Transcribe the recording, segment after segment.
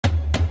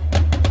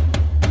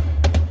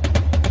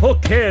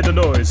Okay, the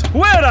noise.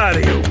 Where are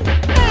you?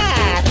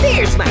 Ah,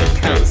 there's my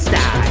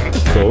co-star.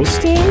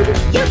 Co-star?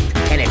 Yup,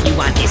 and if you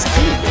want this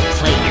key,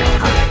 play your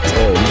part.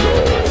 Oh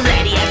no.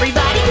 Ready,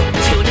 everybody?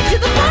 Tune into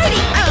the party!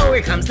 Oh,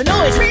 here comes the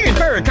noise, rearing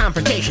for a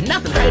confrontation.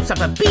 Nothing hypes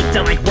up a beat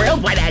to like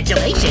worldwide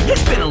adulation.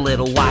 It's been a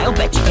little while,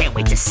 bet you can't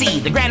wait to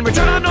see the grand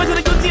return of the noise and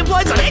the Goosey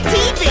employees on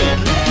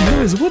MTV!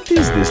 Noise, what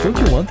is this? Don't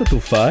you want to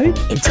fight?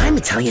 In time,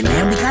 Italian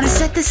man, we gotta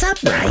set this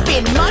up right.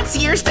 Been months,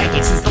 years,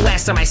 decades since the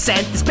last time I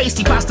sent this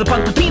pasty pasta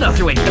punk pepino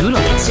through a doodle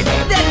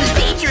incident. That was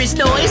dangerous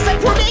noise, that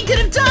poor man could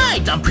have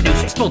died. Dumb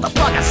producers pulled the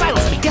plug on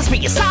silence me, guess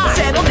me aside.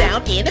 Settle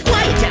down in a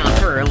quiet town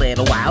for a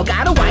little while.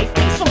 Got a wife,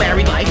 peaceful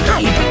married life. How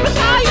you been with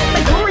I?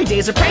 My glory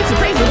days of pranks and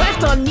praise were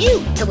left on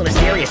mute till a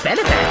mysterious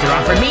benefactor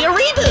offered me a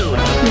reboot.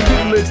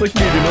 It's like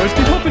me, the noise.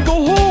 Keep up and go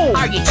home.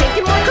 Are you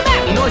chicken? Well, come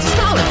at me. Noise is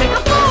calling. Pick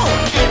up phone.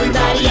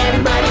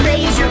 Everybody,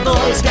 raise your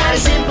voice. Got a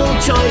simple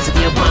choice. If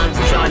you want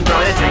to join, bro,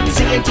 to turn your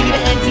CNT to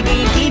MTV.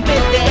 Keep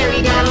it there.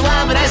 You gotta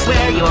love it. I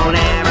swear you won't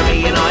ever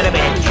be annoyed of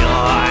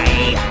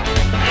enjoy.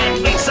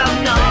 And make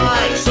some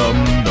noise. Some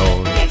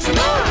noise. Make some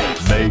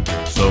noise. Make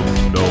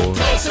some noise.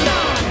 Make some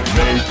noise.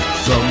 Make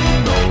some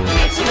noise.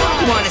 Make some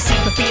noise. You wanna see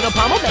Pepino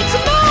Pummel? Make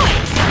some noise.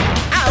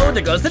 Oh,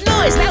 there goes the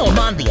noise, now I'm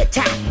on the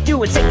attack.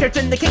 Doing sick turns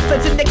and the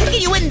kickflips and they're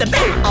kicking you in the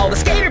back. All the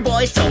skater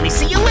boys told me,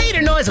 see you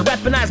later, noise. I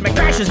weaponized my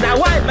crashes,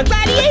 now I'm a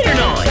gladiator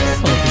noise.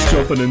 Oh, this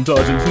jumping and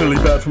dodging is really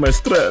bad for my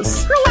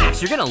stress.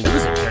 Relax, you're gonna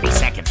lose in 30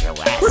 seconds or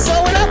less. We're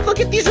blowing up, look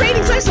at these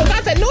ratings, I still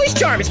got that noise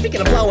charm. And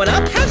speaking of blowing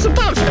up, have some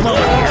bombs to blow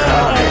up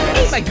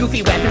here. Ain't my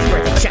goofy weapons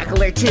worth a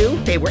chuckle or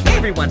two? They were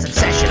everyone's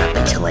obsession up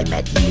until I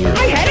met you.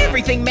 I had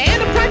everything,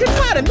 man, a Project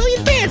Cloud, a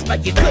million fans,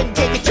 but you couldn't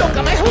take a joke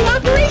on my whole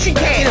operation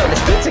can. You know,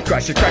 this pizza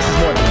crusher crushes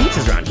more than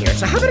pizzas around here,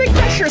 so how about I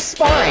crush your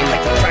spine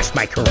like you crushed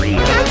my career?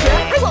 Gotcha,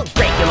 I won't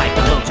break you like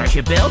the Mozart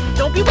you built.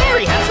 Don't be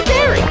wary, have some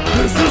daring.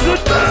 This is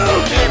it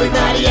now.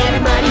 Everybody,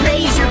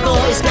 raise your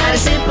voice. Got a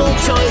simple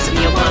choice. If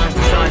you want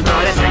to join,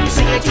 bro, that's how you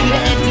sing it to the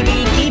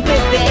MTV. Keep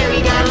it there,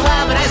 you gotta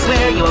love it. I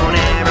swear you won't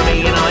ever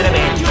be annoyed of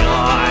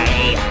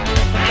enjoy.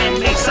 And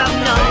make some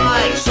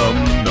noise. Some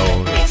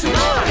noise. Make some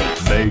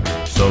noise. Make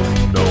some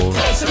noise.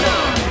 Make some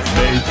noise.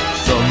 Make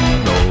some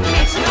noise.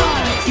 Make some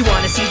noise. You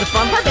wanna see the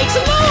fun part? Make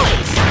some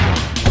noise.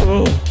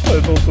 Oh, I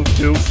don't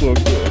feel so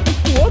good.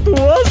 What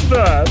was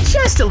that?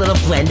 Just a little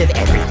blend of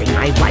everything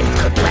my wife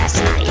cooked last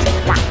night.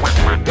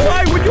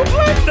 Why would you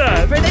blend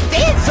that? For the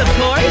dance, of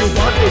course. You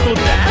want me to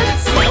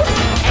dance?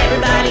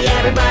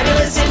 Everybody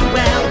listen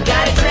well.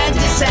 Got a trend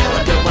to sell.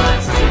 If you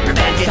want some super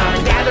veggie, come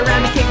and gather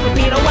around and kick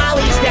Pepino while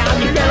he's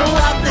down. You're gonna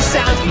love the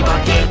sounds. Keep on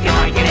kicking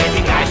like an and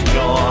you guys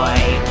enjoy.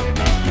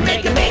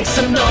 Make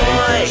some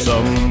noise.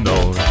 Some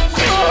noise.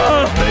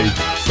 Make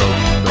some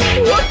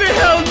noise. What the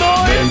hell,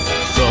 noise? Make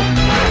some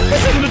noise.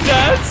 This isn't a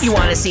dance. You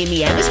wanna see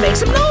me end this? Make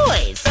some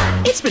noise.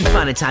 It's been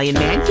fun, Italian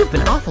man. You've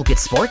been awful good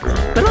sportly.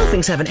 But all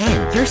things have an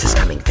end. Yours is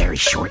coming very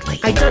shortly.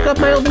 I dug up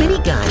my old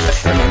minigun.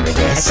 Remember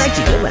this? I tried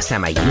you good last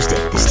time I used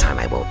it. This time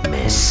I won't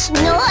miss.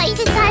 Noise,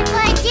 it's time for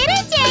a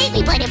dinner date.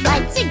 We bought it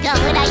months ago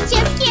and I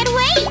just can't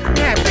wait.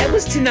 Yeah, that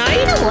was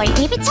tonight? Don't worry,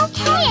 babe, it's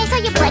okay. I saw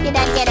you blended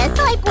on dinner,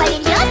 so I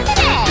blended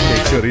yesterday.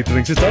 Make sure he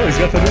drinks it all. He's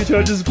got to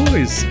recharge his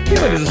voice. He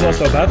might have just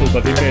lost our battle,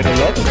 but he made a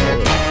lot of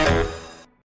noise.